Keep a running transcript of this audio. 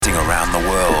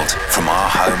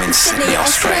from Sydney,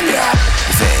 Australia.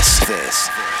 This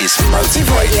is Motive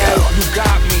Radio. You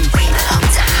got me. We belong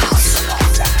to house.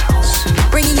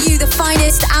 Bringing you the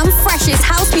finest and freshest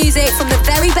house music from the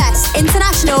very best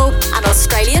international and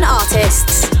Australian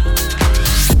artists.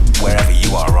 Wherever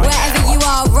you are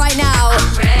right now,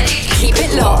 Keep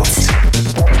it locked.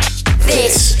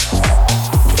 This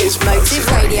is Motive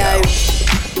Radio.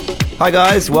 Hi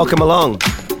guys, welcome along.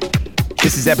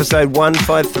 This is episode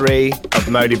 153 of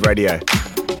Motive Radio.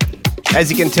 As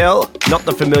you can tell, not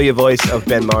the familiar voice of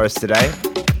Ben Morris today.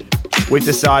 We've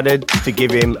decided to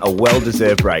give him a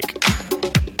well-deserved break.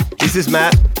 This is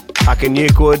Matt, Aka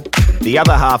Newkwood, the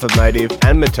other half of Motive,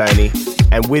 and Matoni,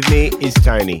 and with me is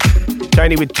Tony.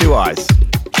 Tony with two eyes.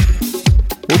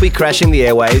 We'll be crashing the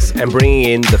airways and bringing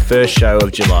in the first show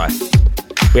of July.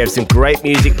 We have some great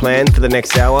music planned for the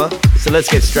next hour, so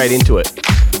let's get straight into it.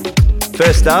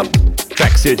 First up,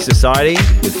 Tracksuit Society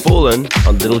with Fallen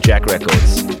on Little Jack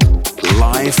Records.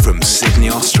 live from Sydney,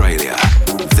 Australia.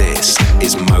 This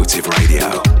is Motive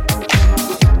Radio.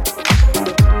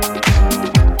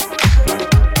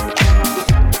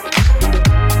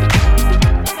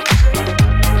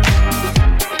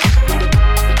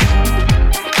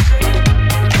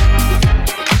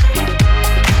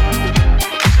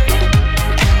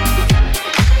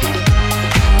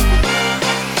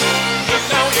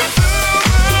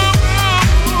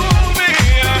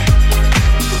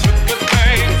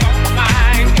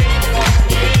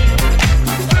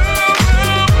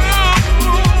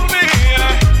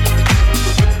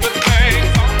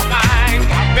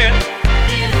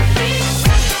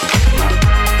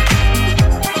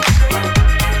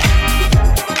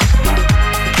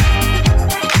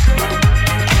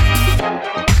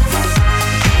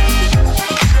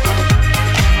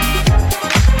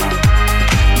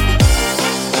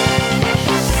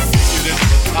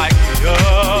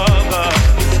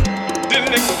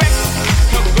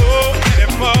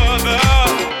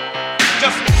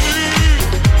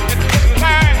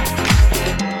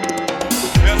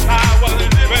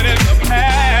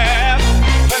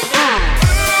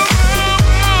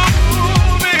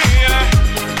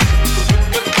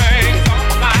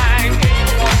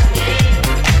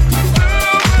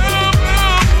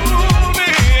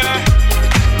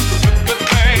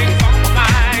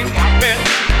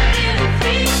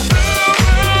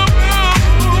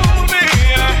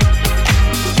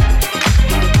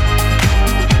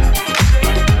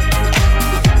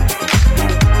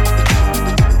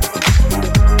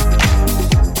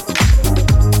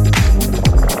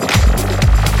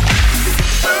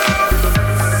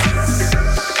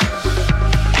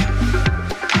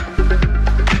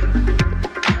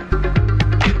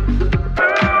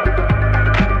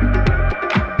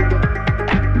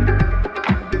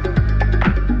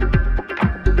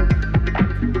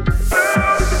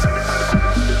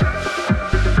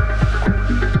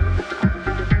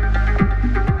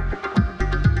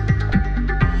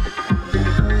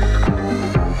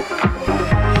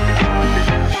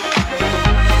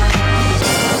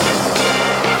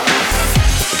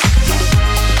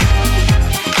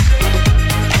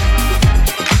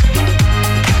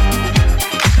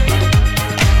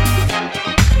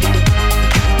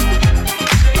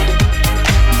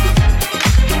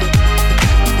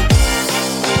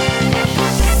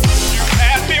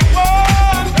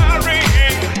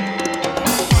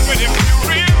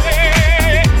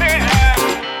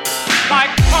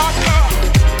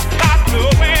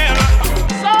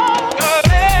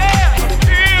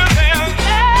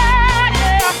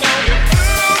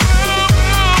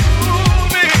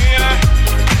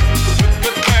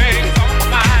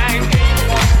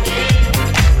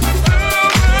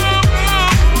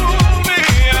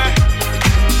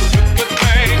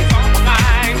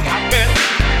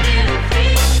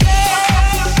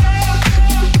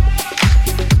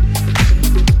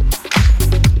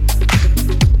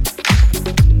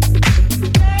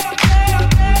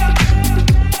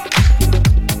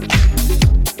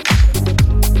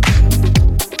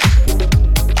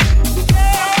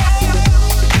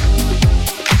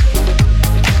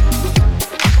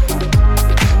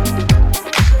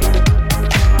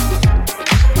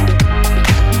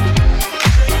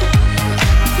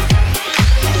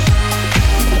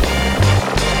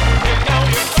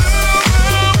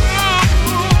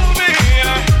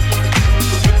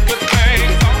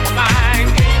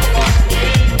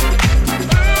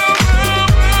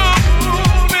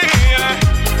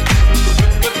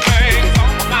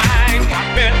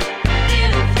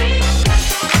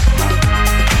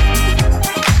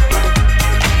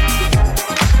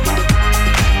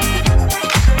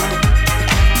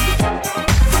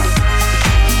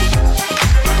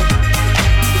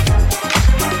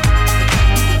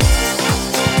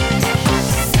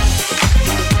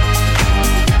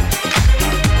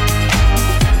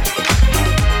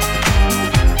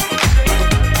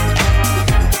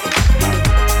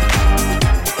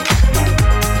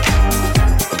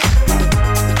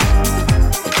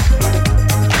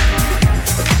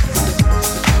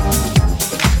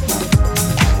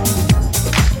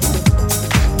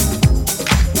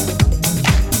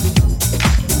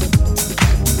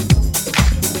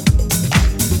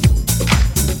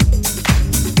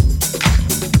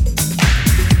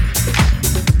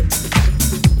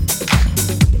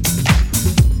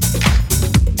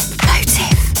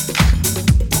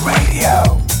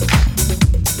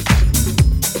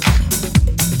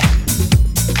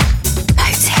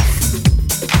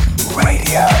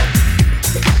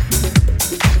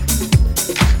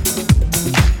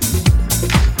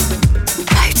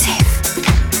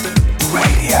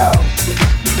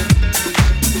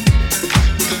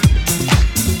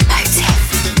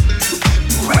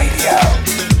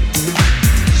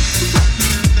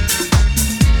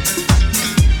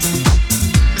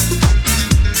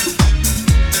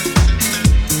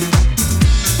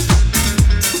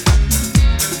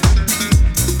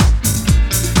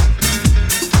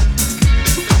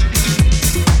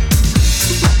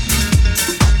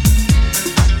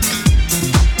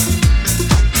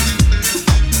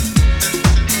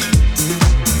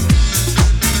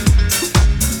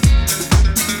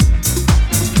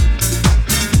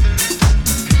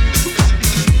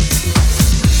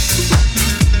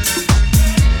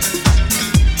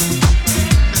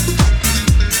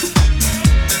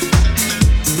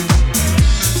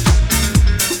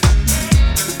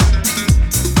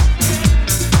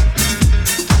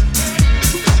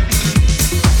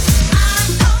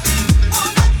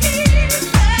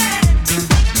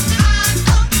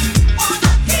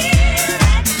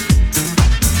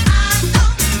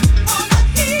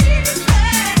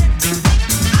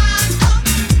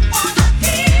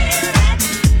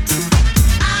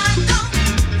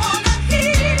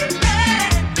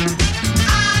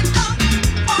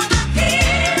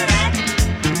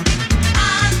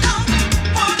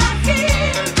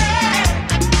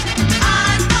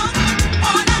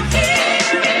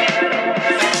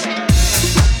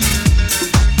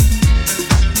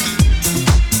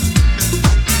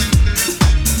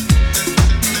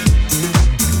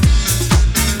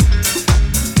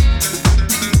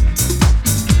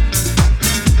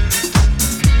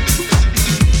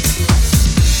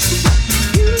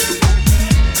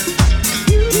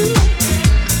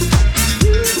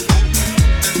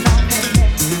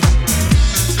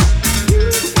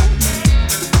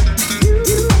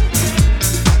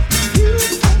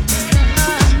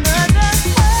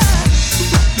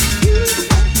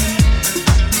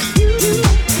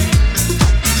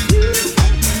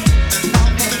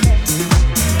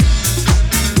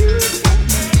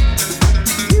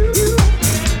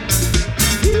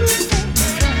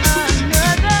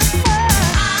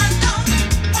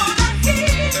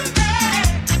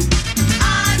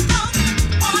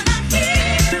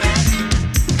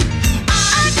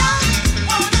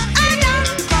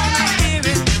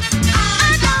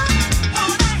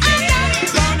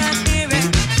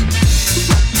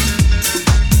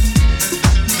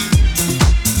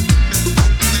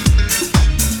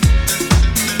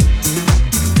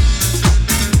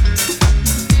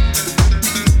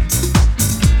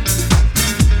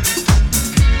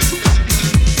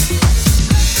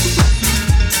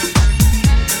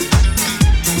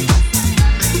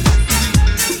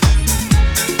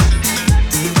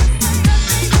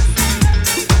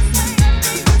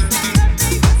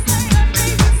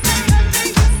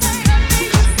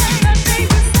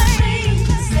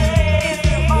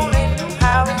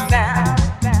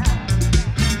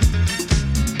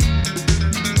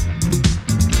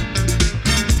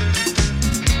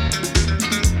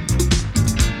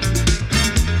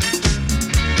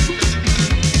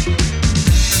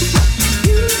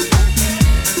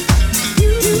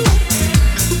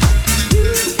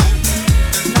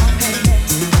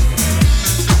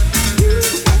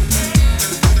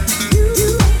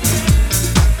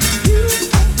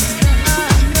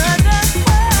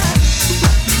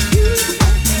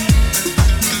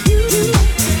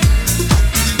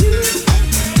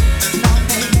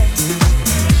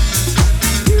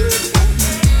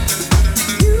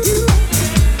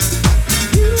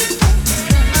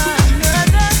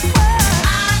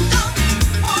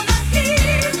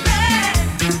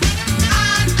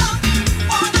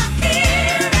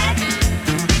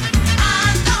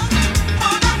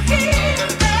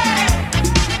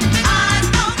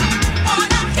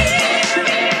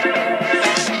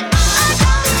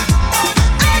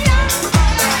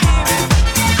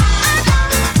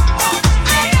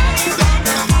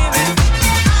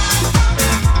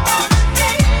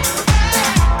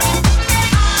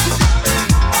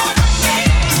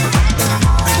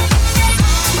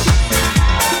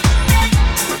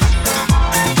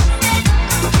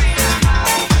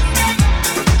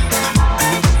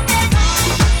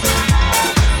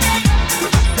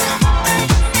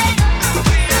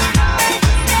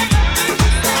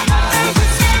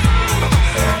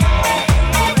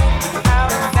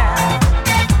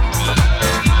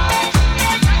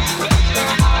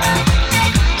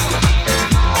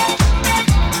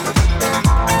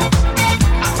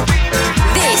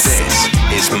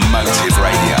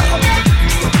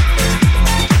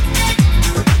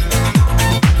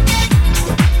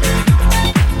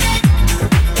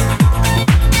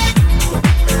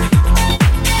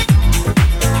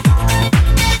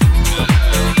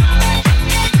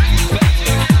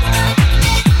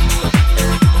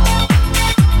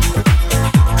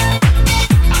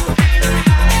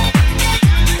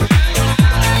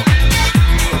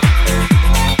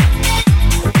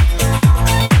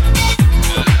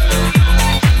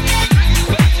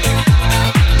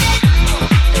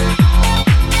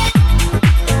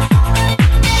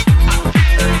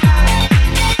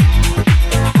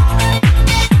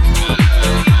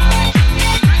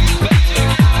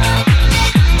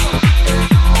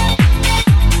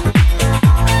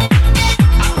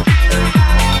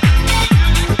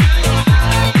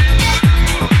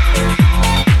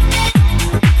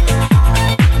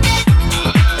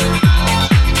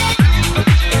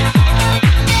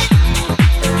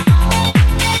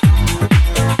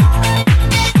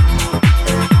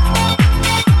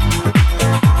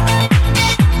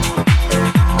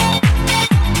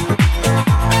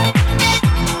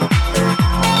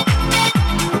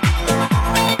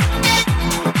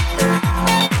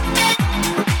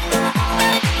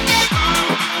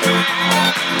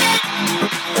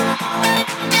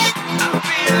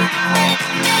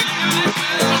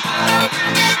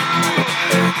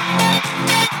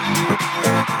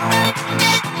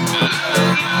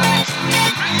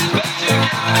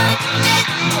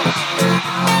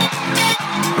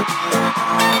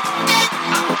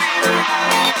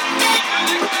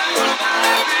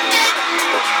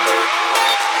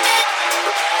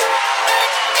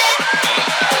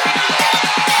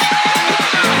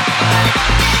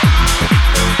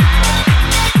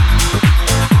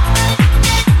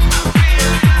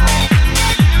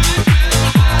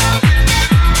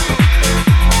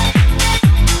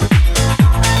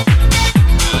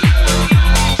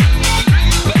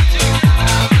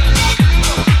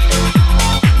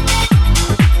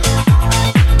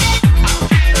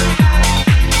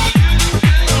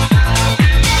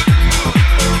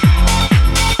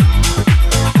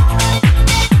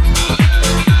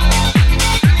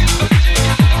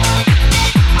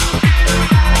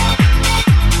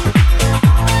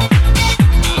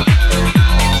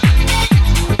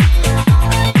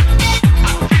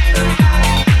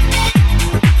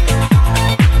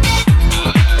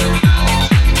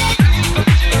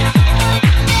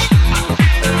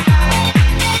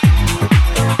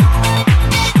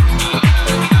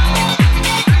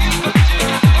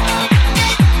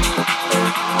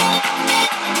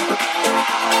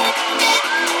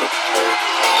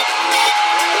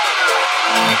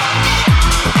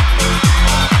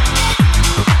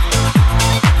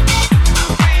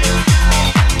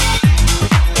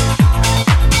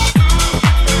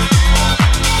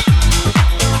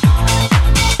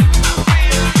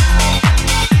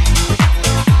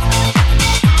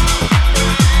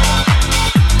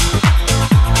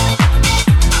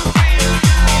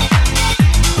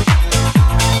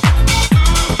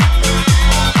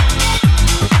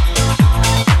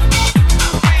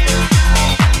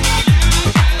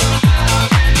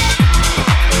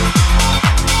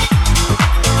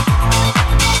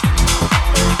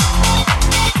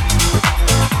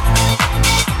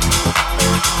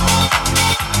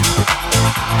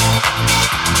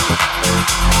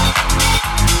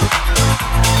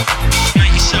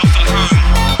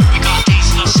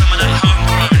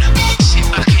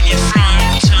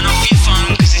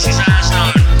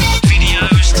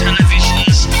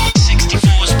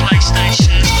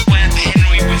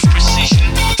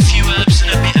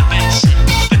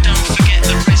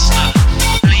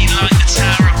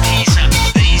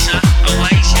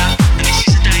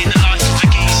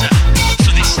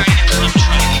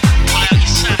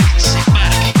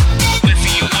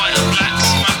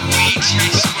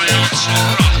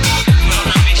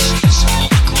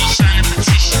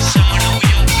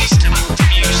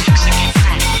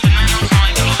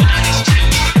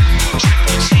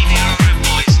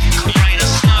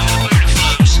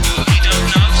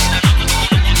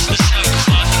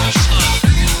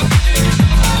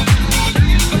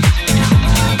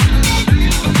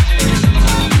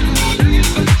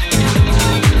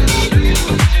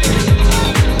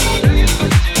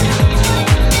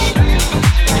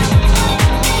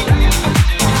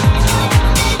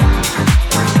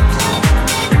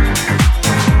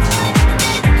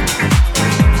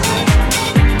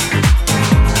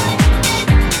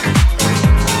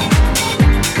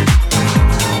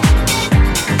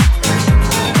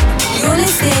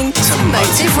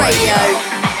 Motive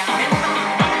Radio.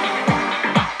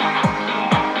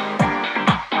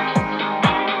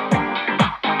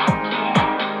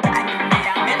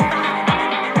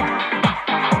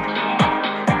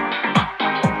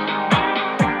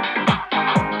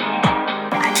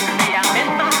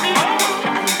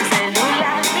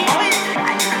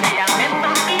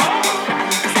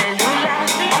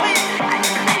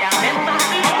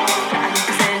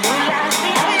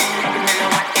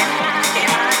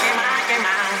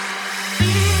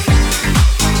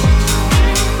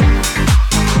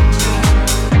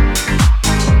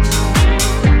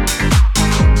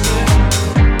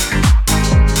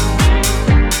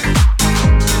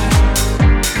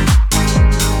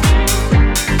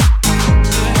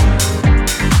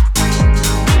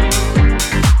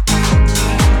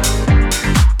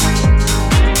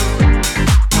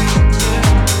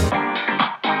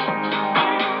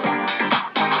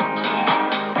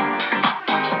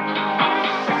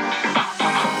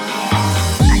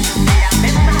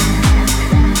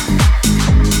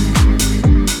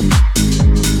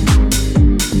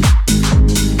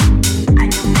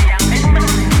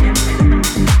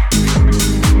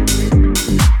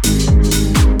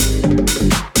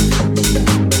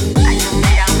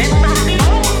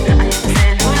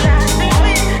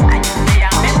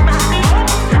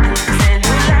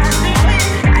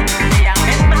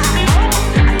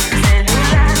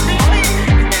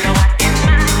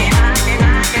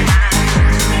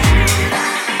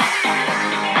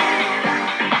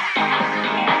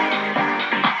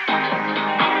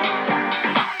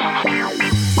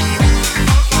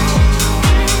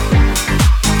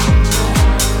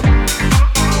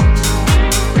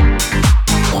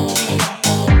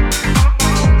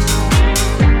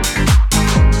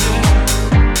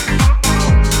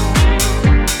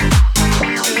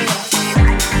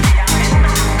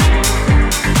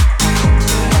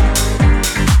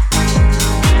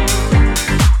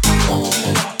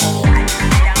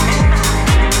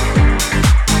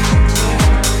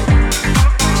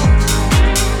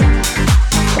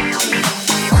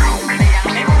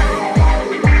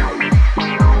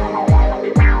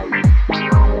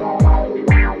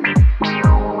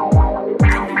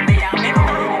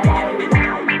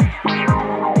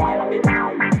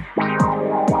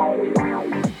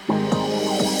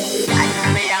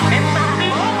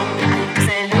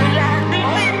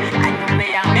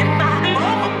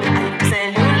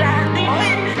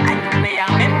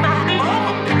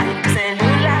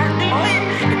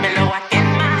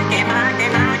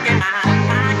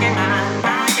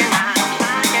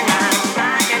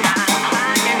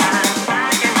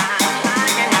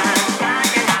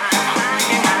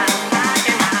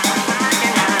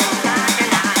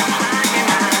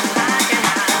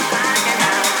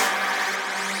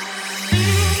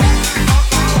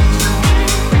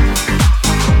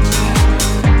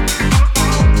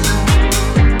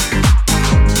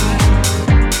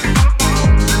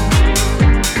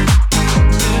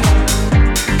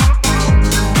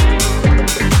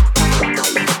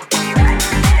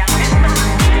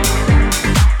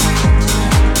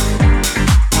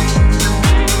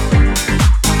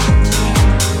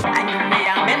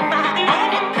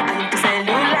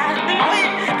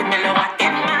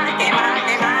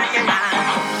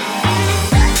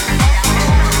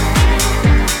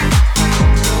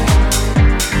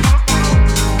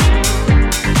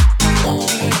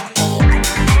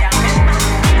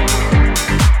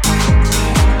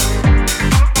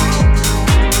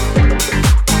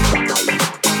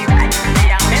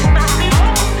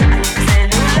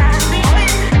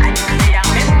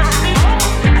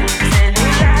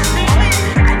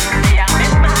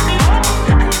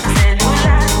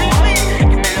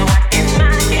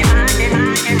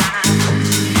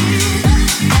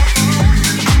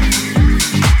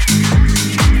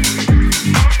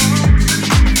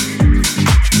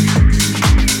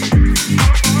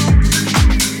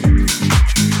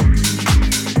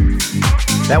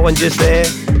 That one just there,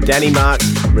 Danny Marks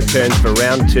returns for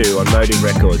round 2 on Motive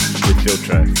Records with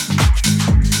Filtro.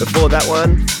 Before that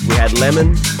one, we had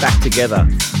Lemon, Back Together.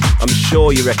 I'm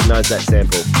sure you recognise that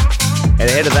sample. And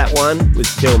ahead of that one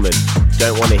was Tillman,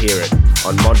 Don't Wanna Hear It,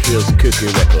 on Montreal's Cuckoo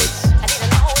Records.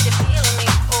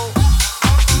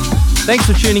 Thanks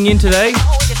for tuning in today.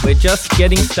 We're just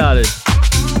getting started.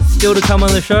 Still to come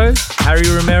on the show, Harry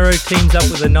Romero teams up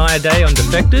with Anaya Day on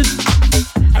Defected,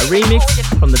 a remix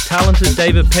from the talented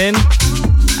David Penn,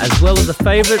 as well as a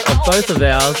favourite of both of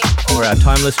ours for our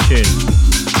timeless tune.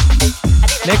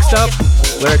 Next up,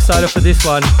 we're excited for this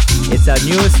one. It's our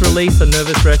newest release on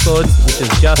Nervous Records, which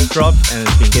has just dropped and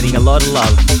has been getting a lot of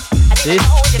love. This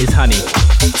is Honey.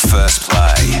 First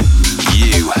play.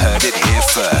 You heard it here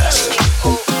first.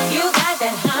 You got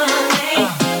that honey,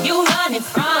 you running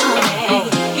from me.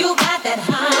 You got that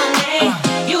honey,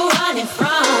 you running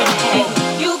from me.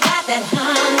 You got that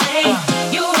honey,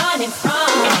 you running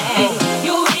from me.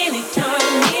 You really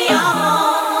turn me on.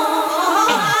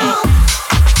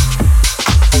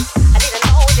 I need to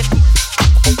know you.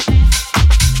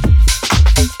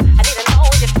 I need to know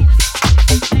you.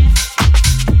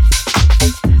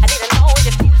 I need to know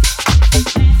you.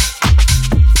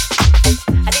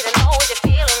 I need to know you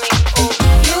feel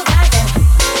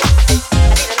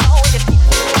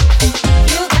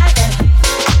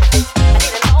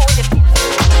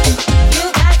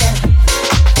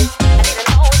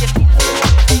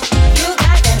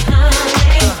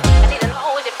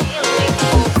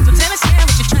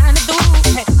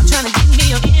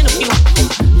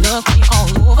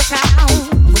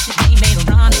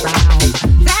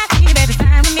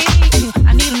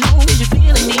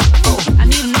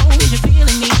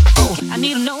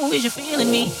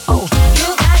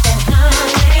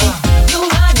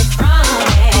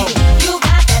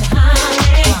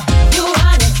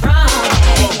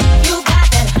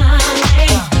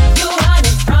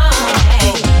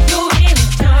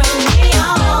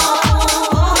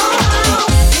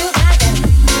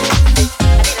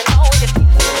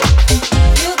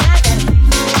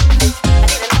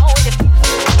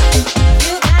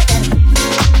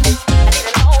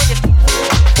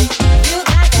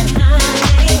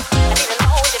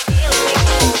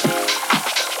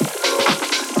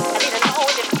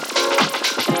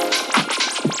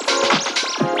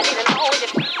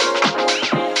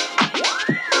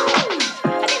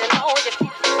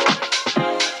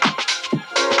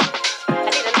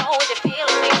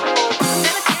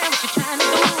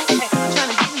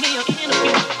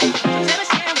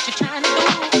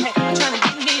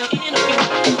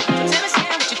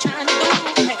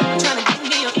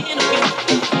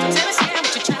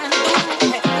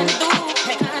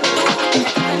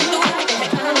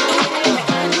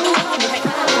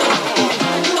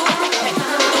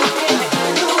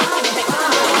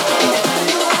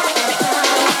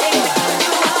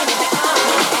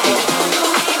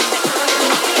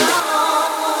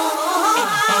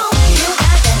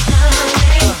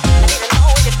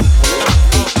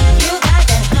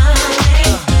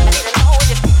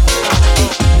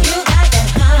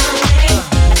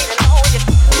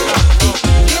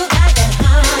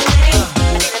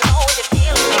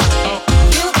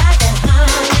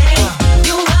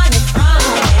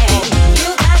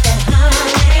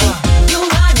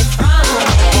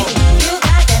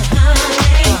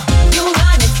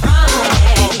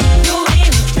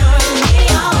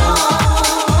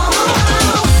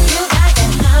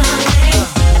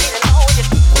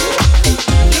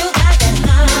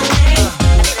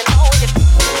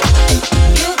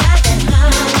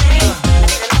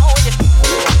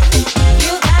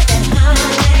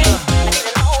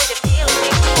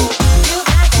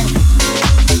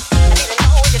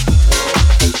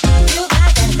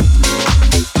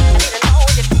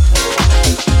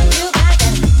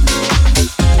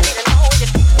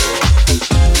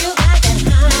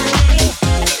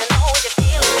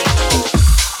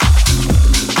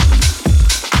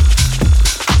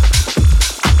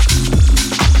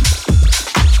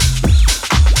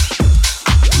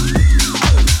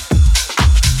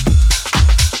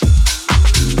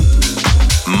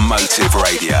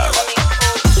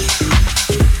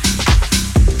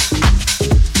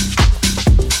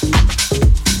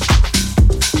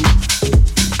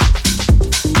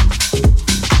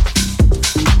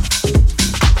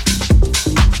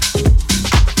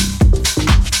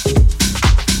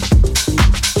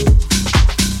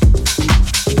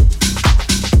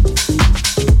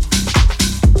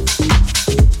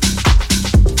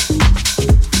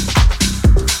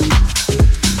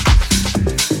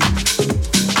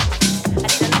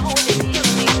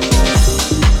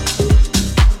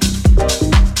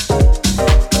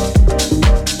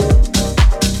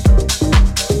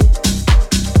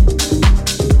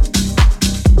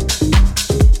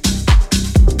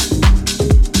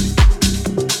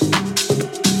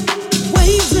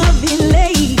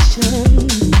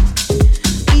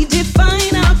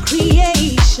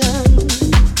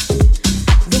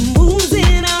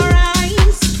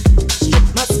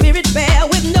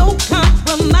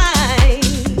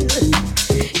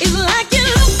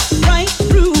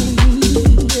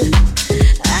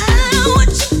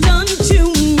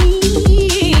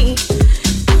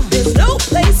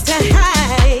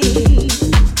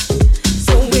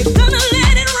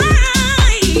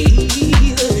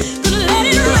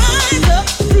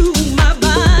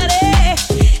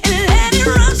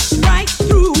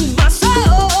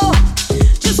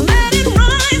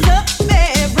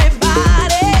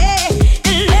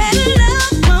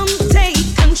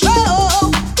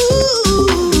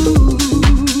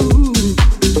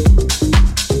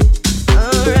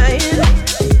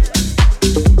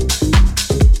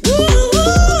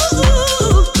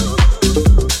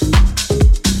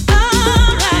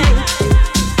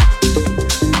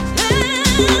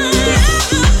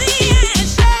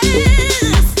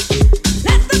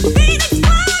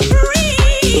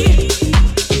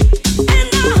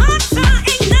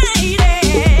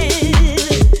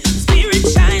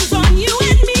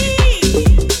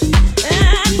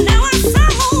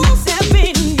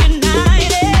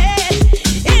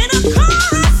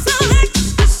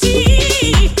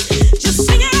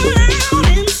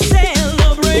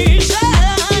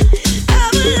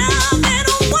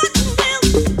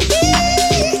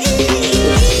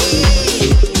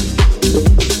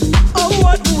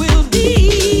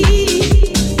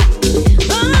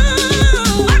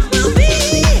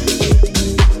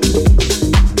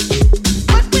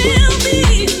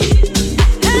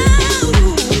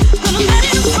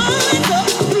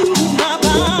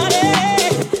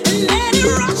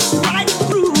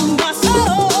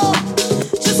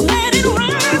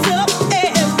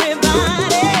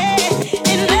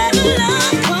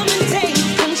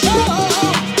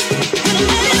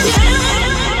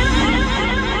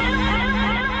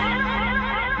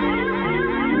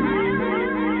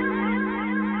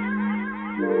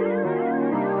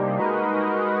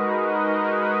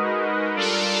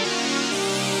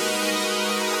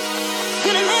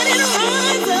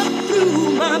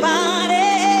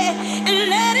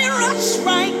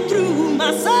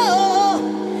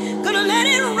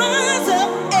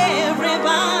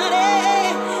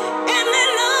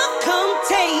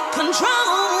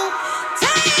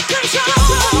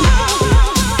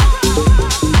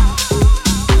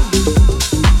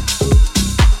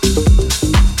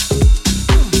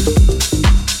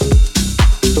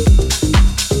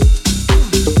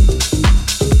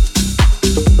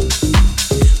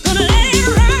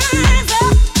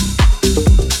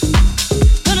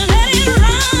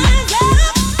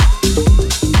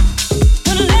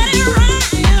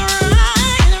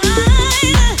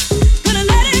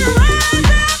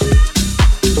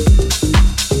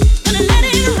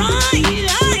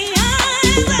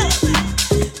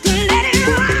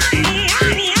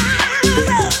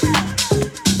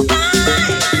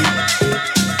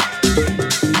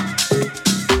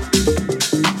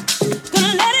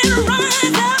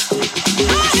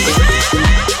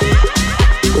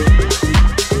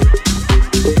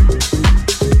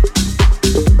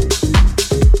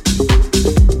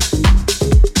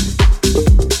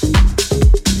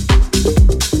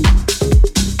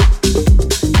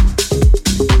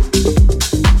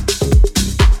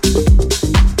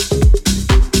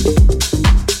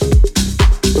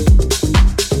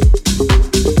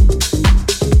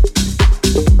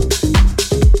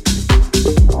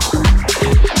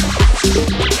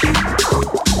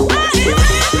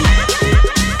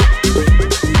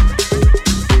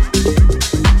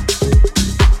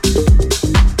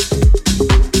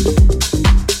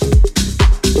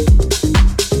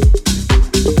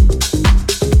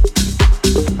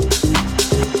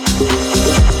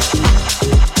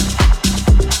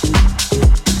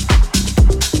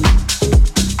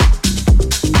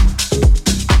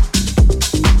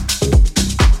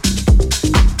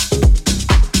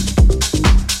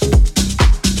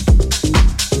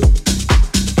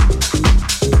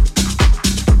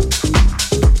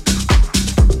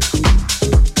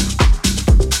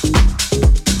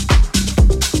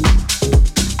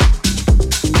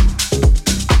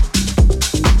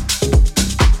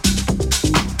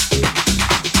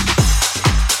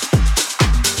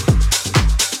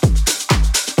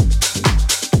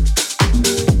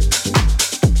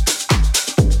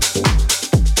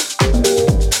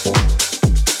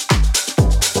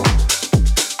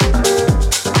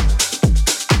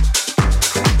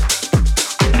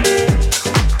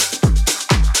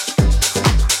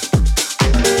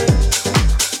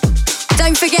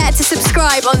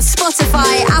subscribe on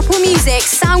Spotify, Apple Music,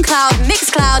 SoundCloud,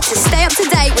 Mixcloud to stay up to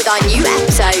date with our new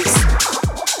episodes.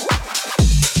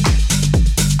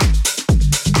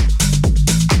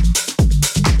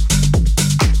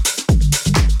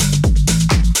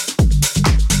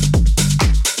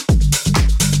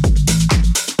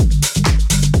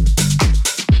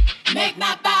 Make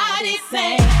my body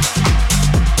sing.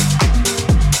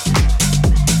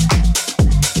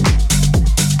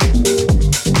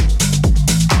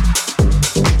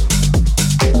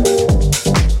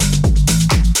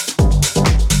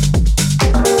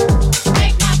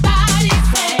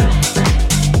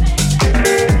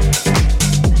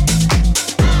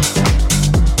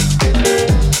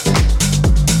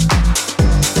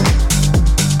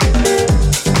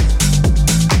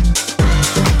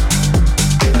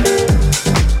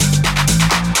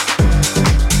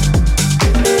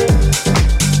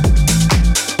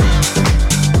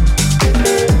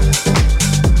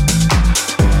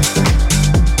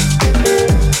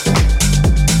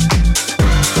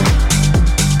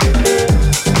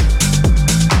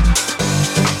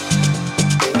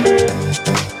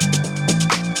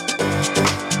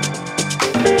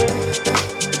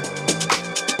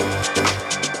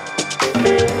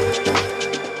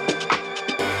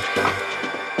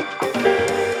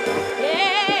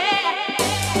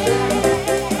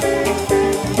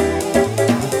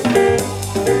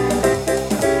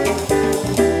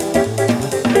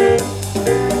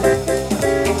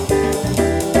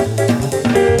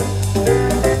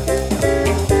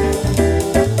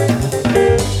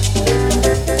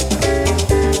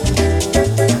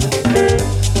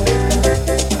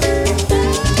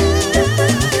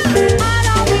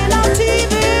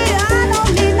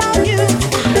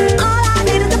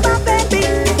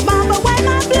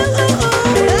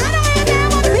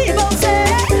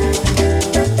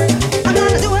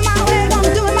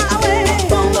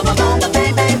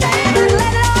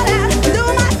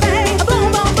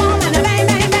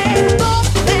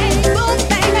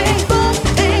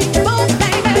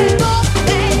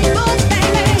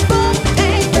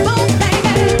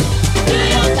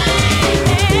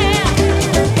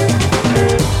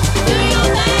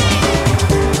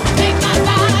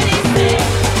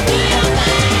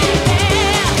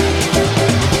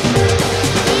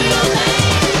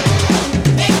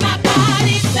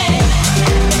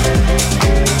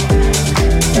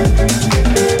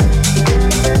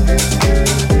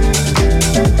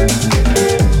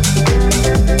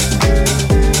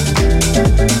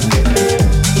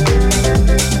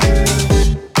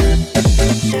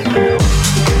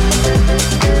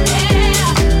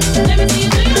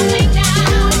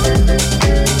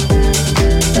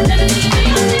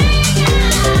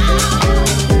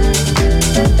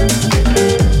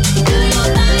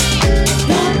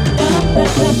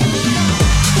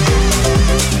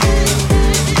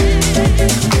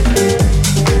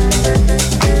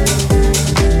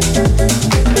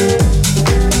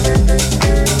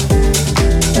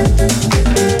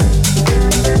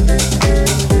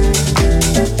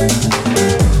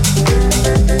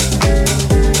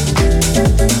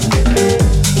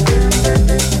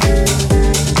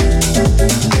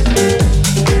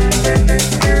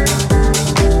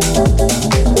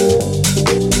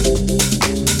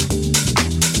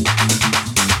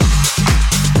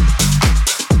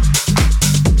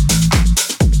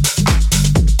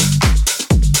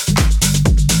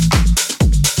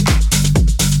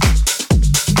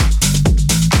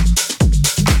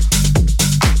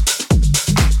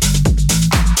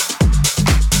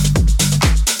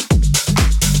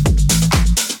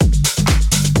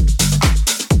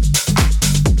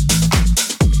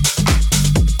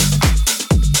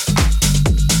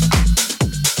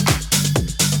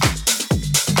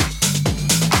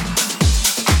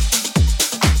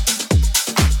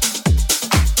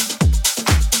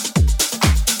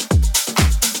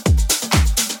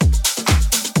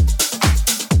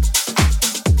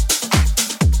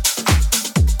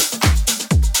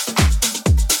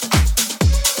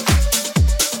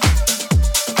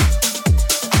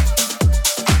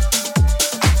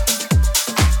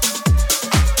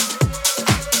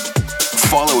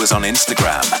 Follow us on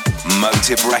Instagram,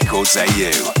 Motive Records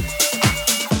AU.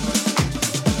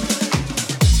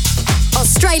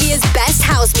 Australia's best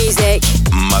house music.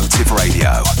 Motive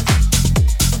Radio.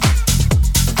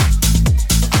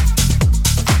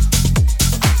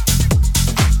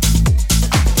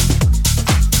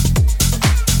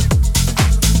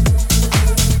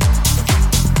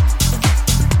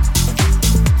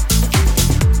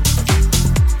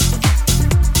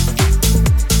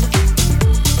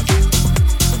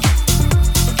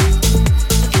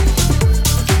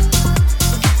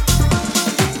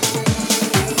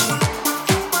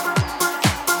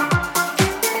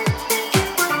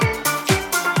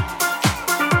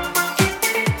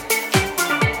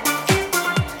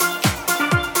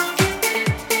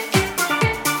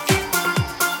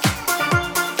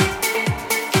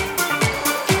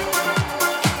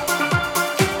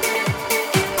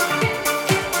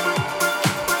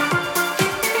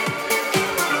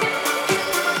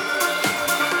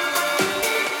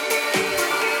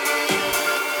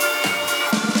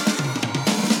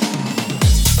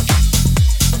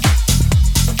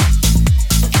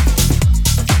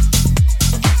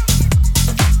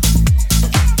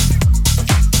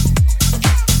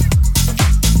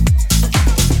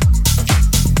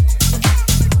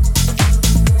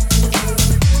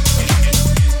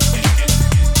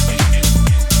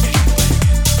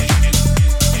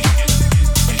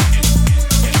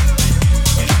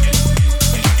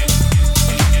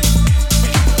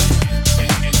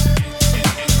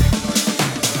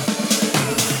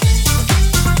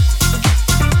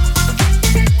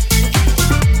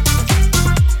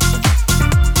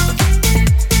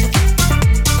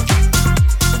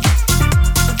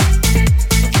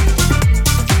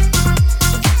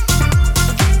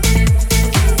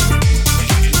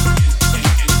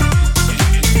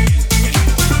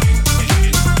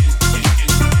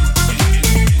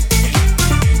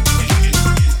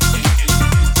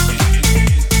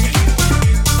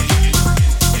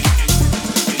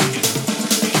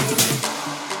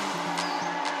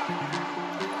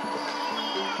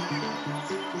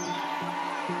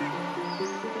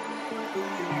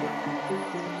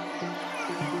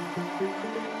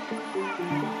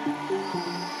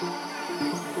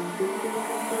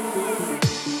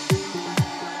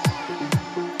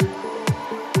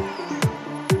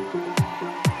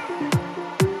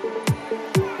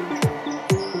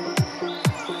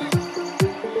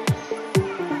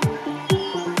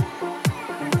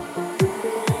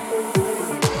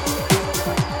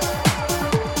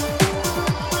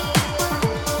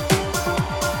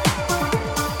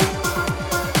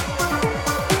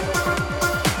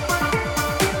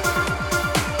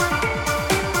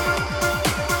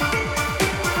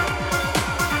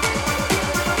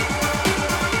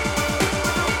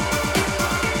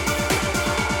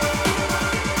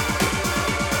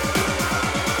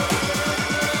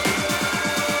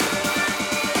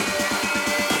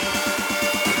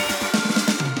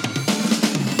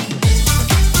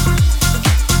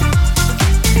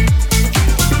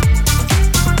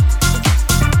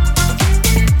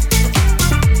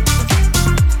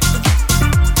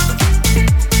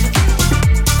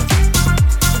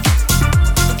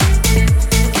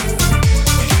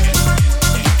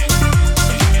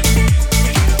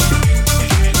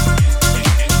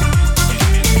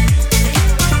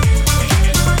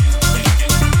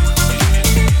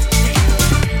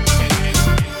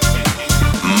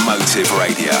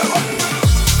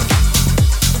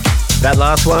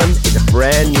 last one is a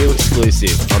brand new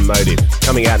exclusive on Motive,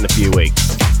 coming out in a few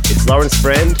weeks. It's Lawrence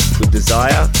Friend with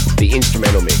Desire, the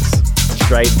instrumental mix.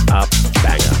 Straight up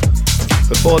banger.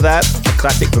 Before that, a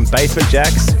classic from Basement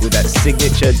Jaxx with that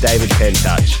signature David Penn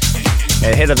touch.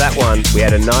 And ahead of that one, we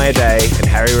had Anaya Day and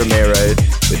Harry Romero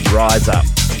with Rise Up,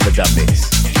 the dub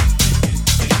mix.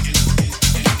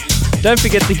 Don't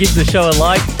forget to give the show a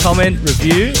like, comment,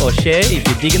 review, or share if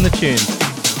you're digging the tunes.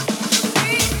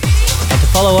 And to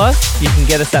follow us, you can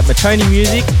get us at Matoni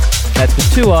Music, that's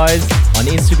with 2 eyes, on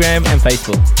Instagram and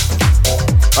Facebook.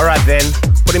 Alright then,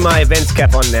 putting my events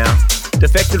cap on now.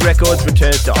 Defected Records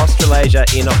returns to Australasia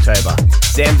in October.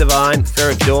 Sam Divine,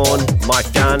 Ferric Dawn,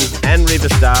 Mike Dunn, and Riva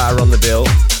Starr are on the bill.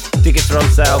 Tickets are on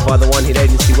sale via the One Hit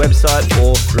Agency website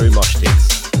or through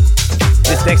Moshtix.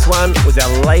 This next one was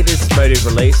our latest Motive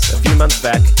release a few months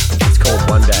back. It's called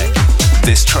One Day.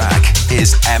 This track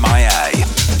is MIA,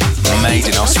 made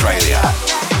in Australia.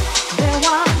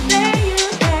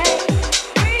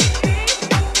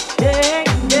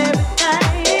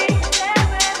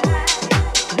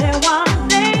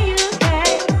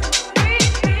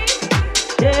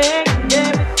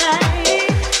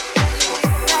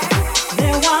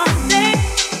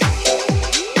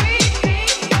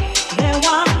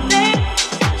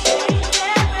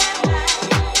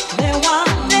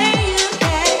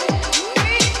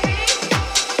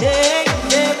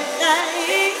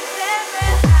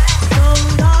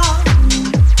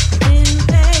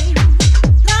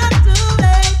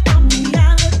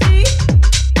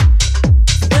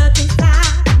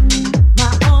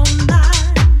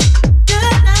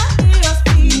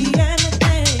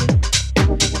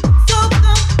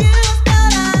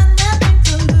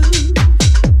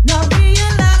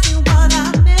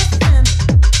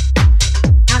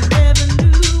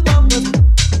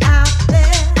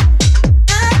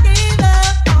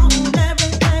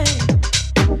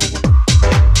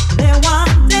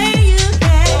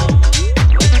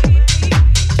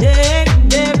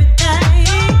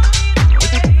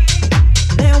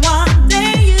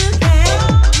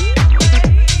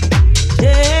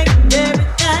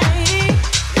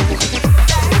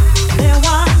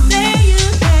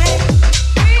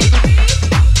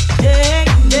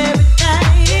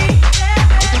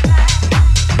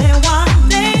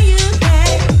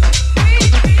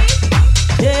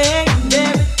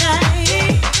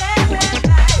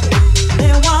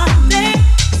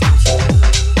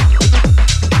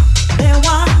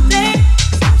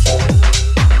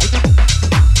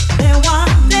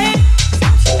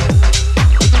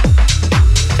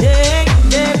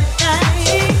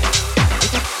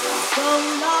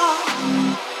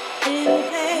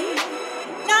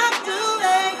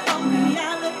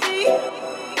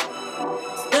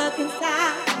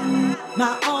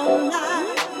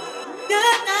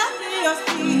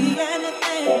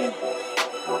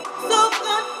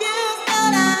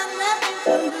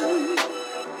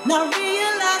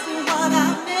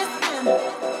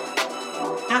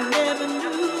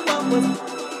 Everything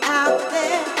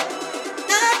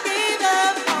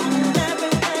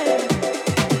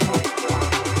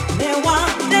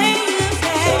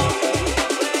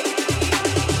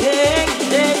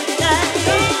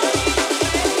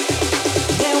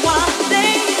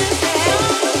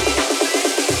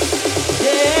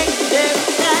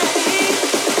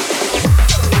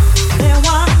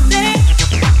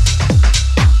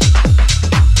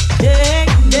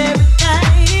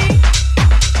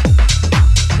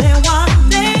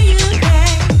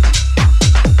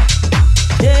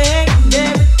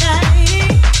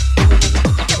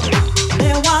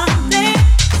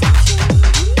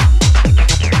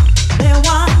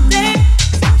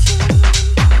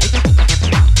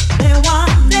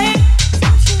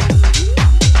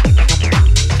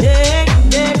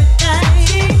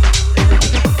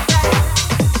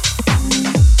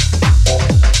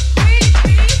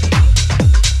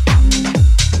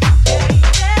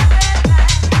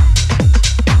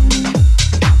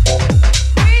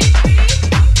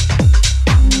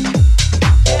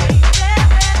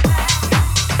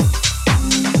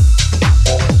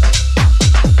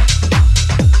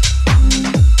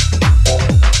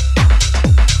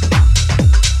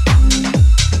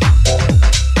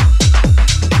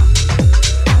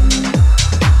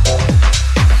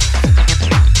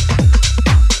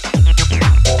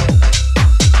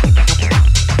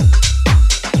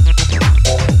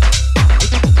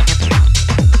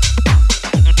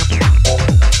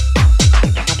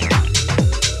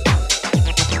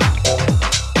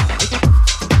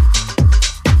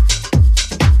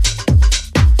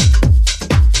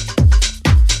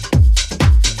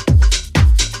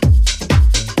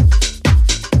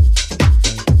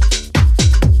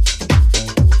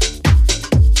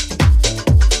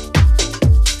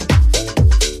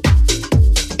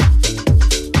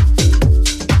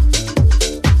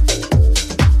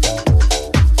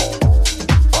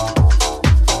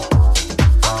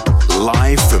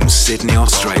Sydney,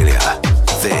 Australia.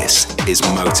 This is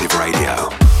Motive Radio.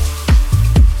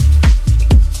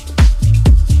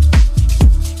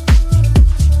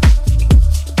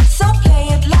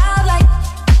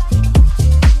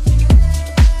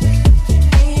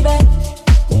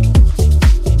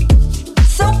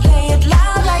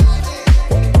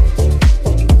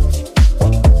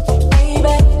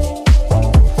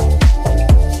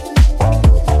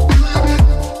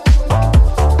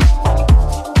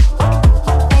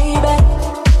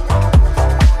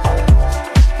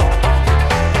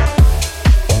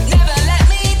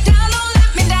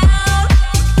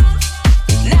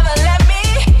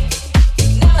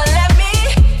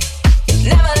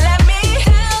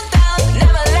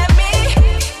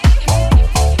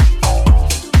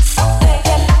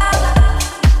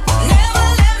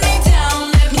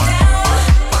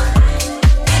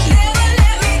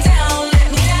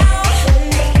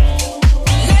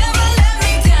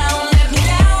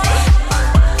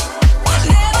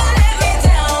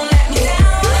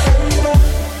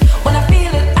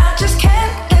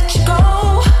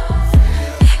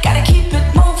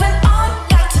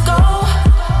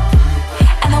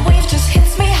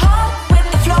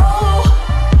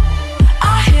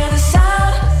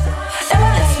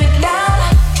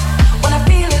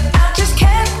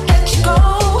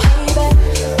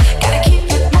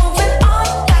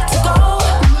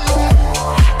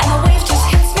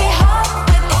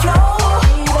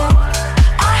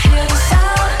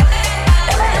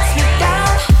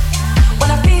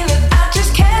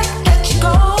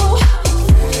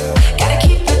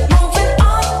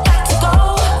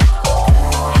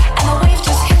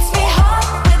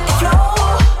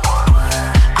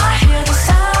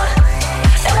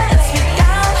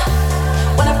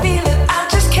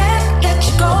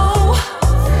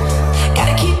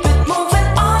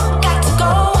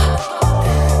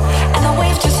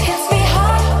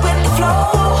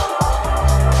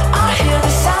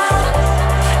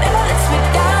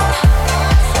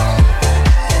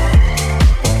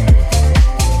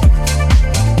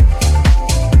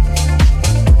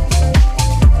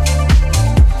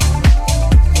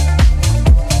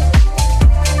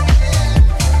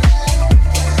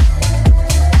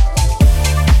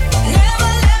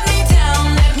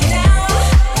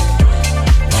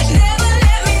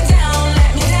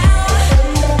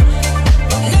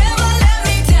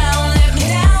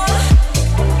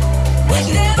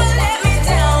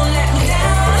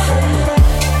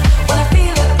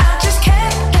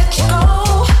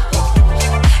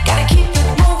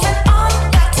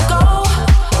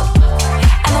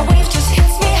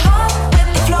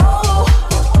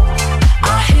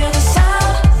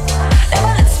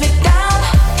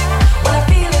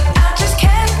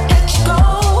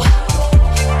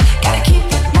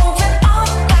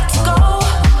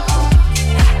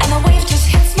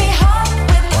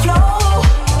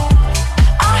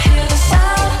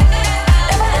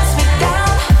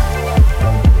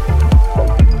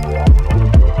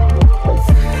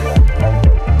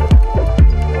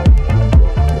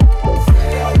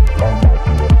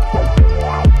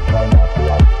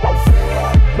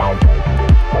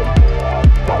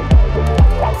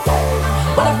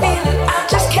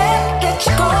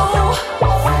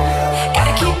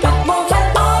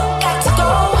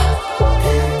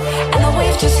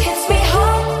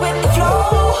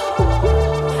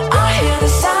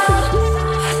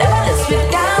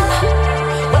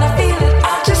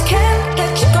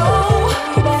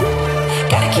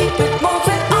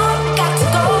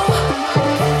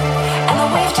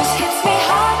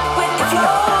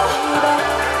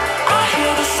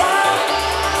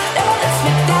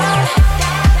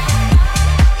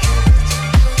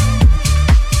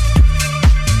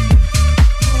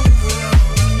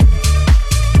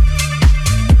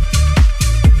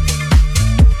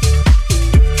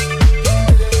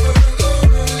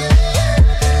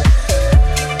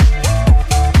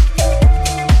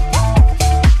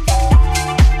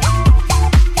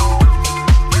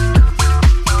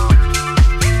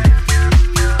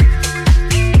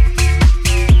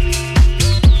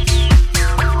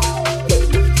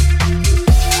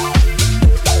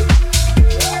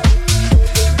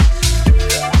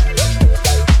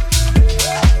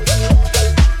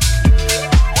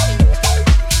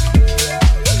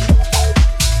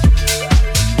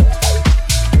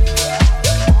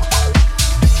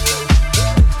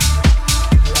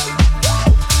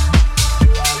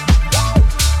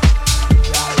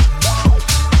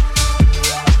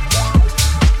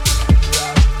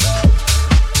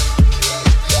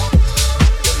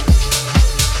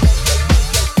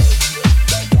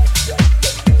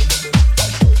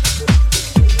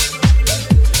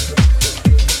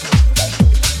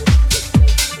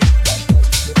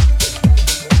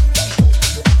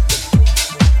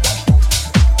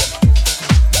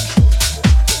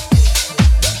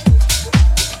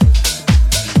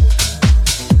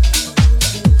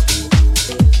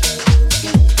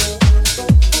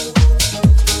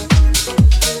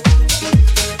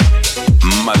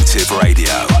 Motive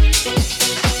Radio.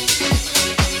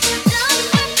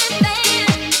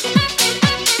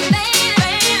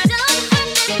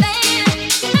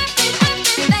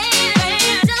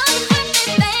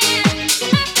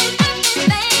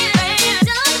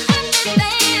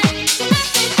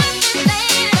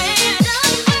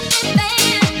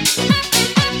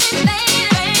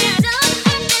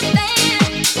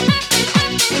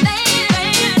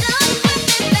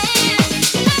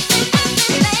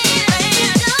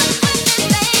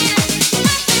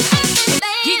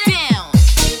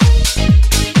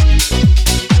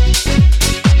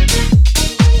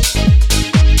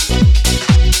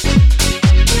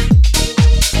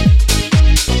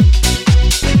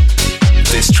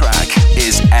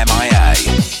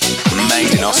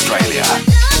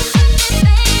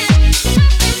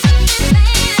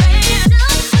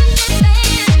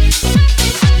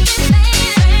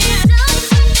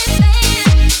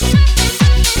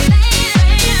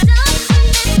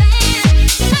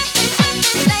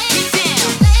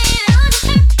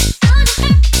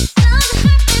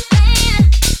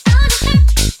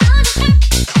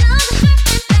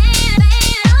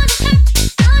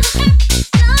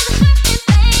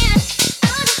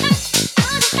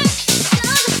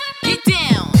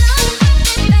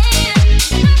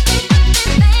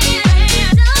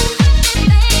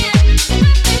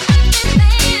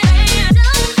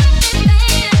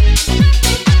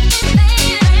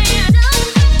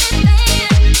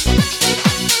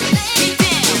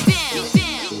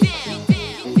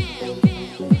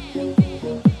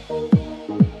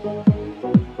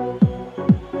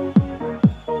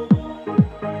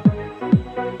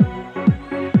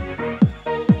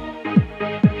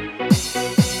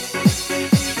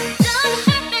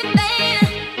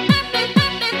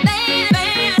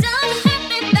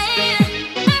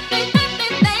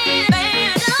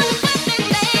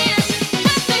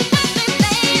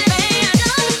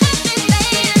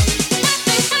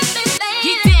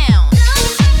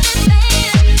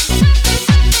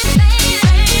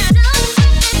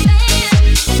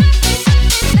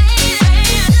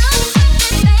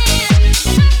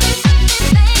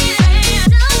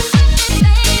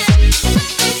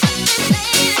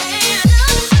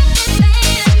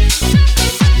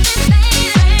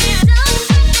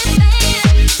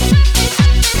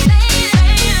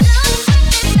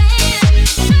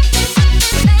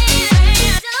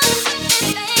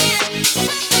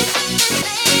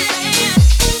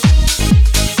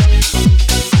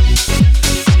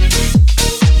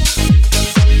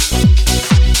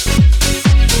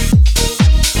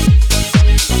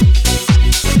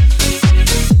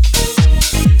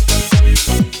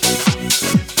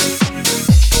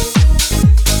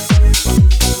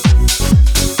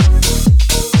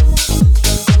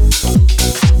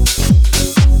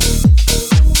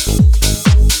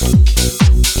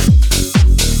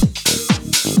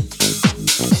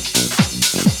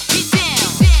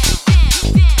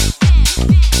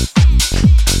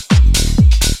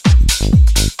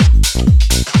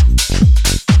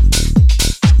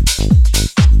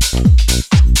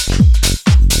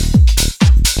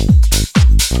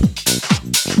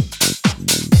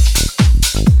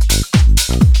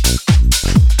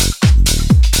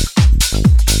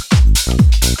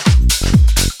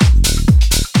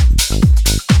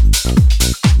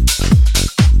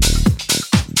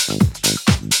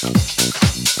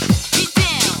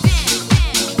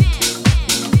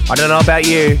 I don't know about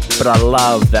you, but I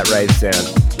love that rave sound,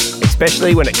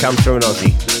 especially when it comes from an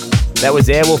Aussie. That was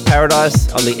Airwolf Paradise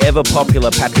on the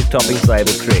ever-popular Patrick Toppings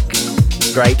label Trick.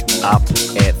 Straight up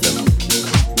anthem.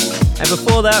 And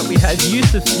before that, we had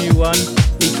Yusuf's new one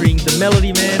featuring The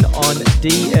Melody Man on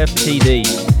DFTD.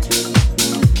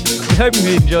 We hope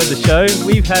you enjoyed the show.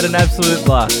 We've had an absolute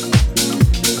blast.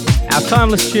 Our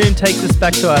timeless tune takes us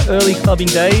back to our early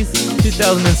clubbing days,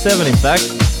 2007 in fact.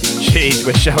 Jeez,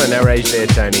 we're showing our age there,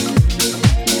 Tony.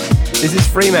 This is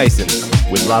Freemasons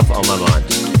with Love on My Mind.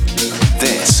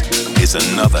 This is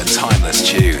another timeless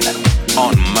tune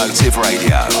on Motive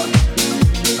Radio.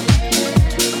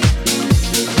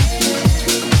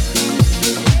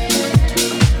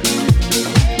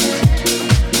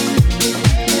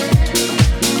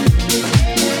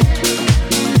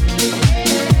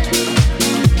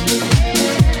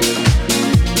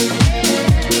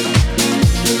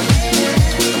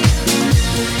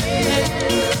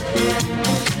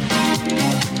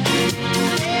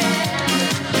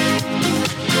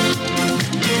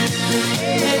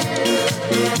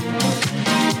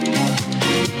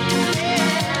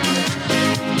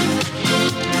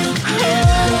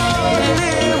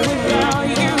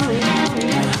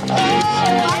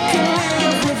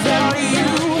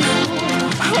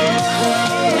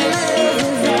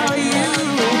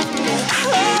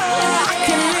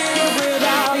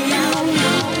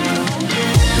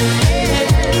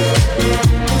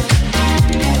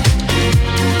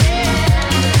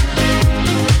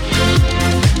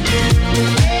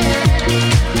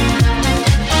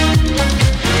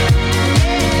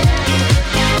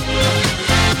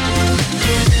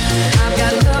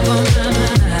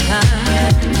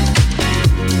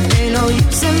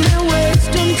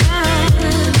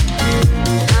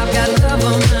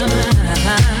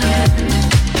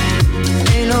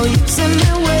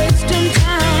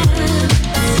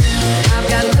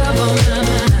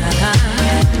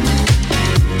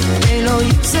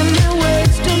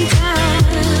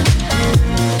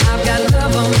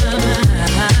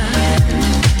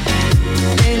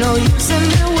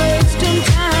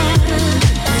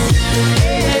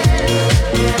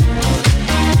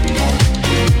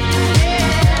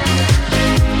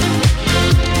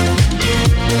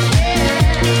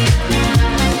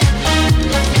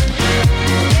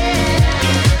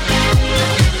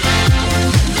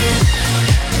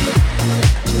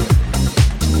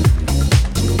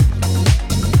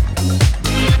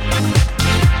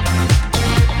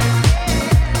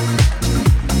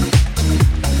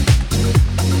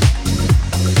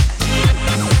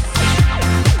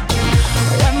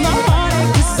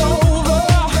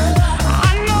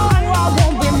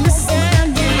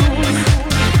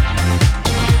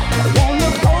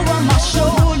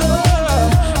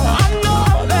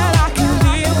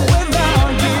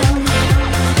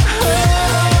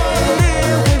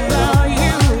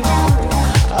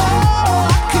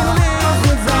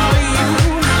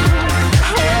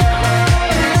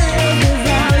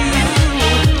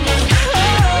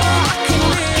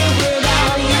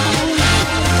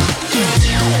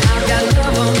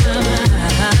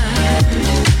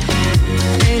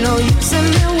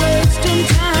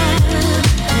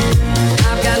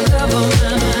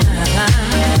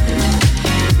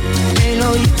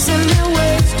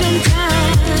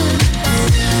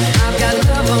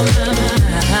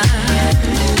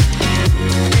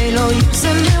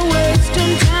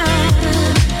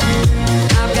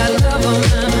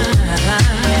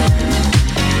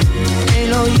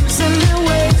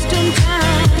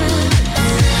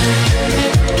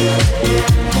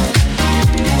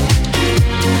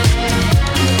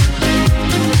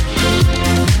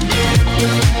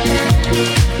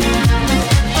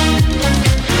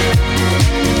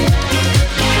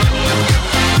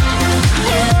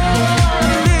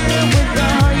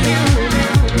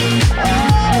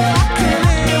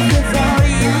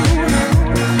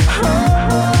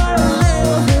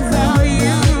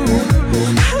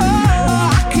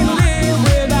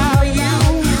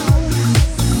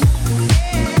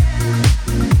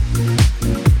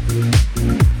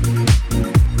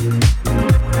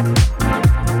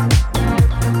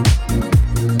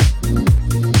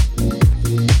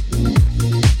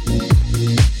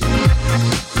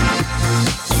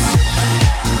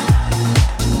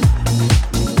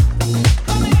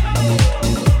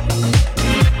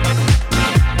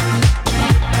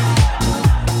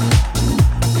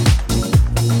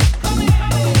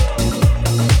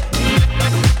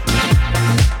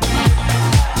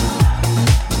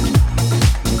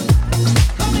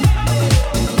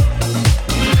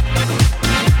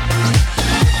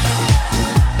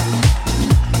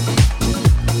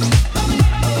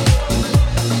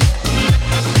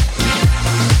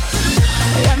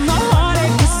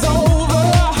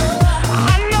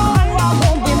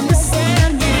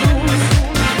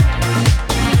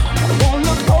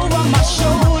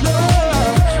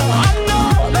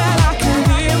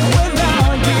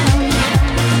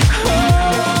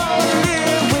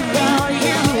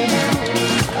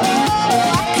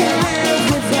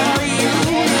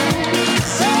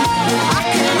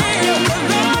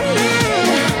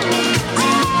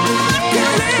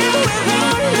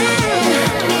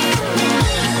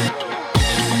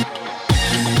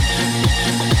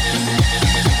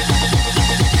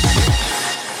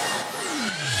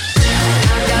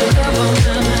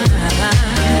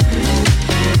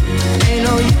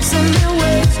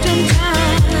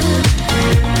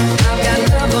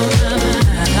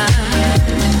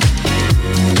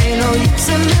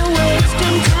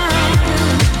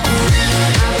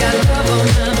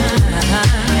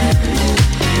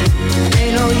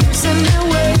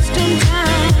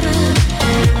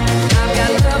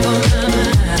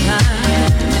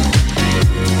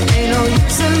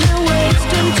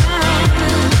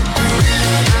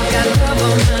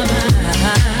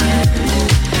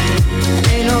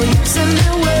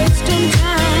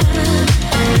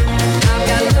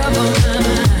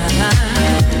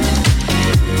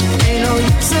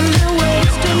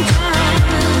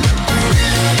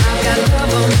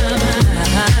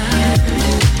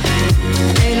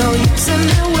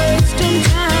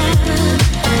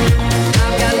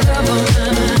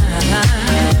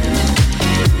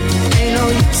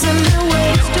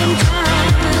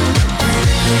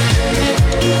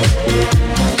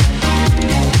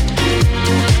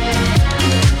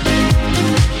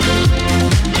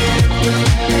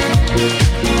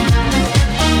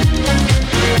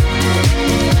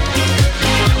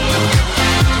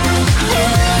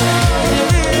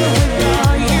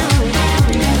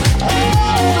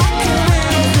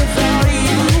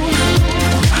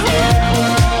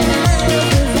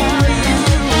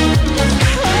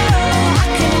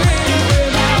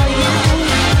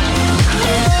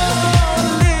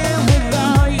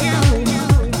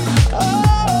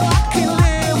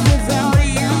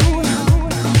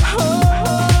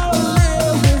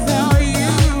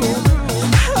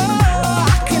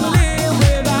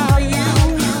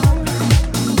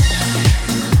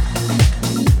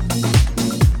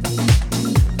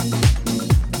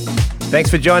 Thanks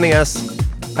for joining us.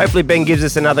 Hopefully Ben gives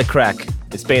us another crack.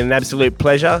 It's been an absolute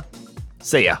pleasure.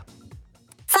 See ya.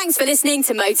 Thanks for listening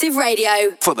to Motive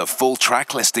Radio. For the full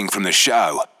track listing from the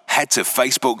show, head to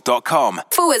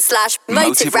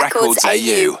facebook.com//Motive Records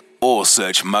AU. or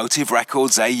search Motive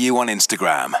Records AU on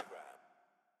Instagram.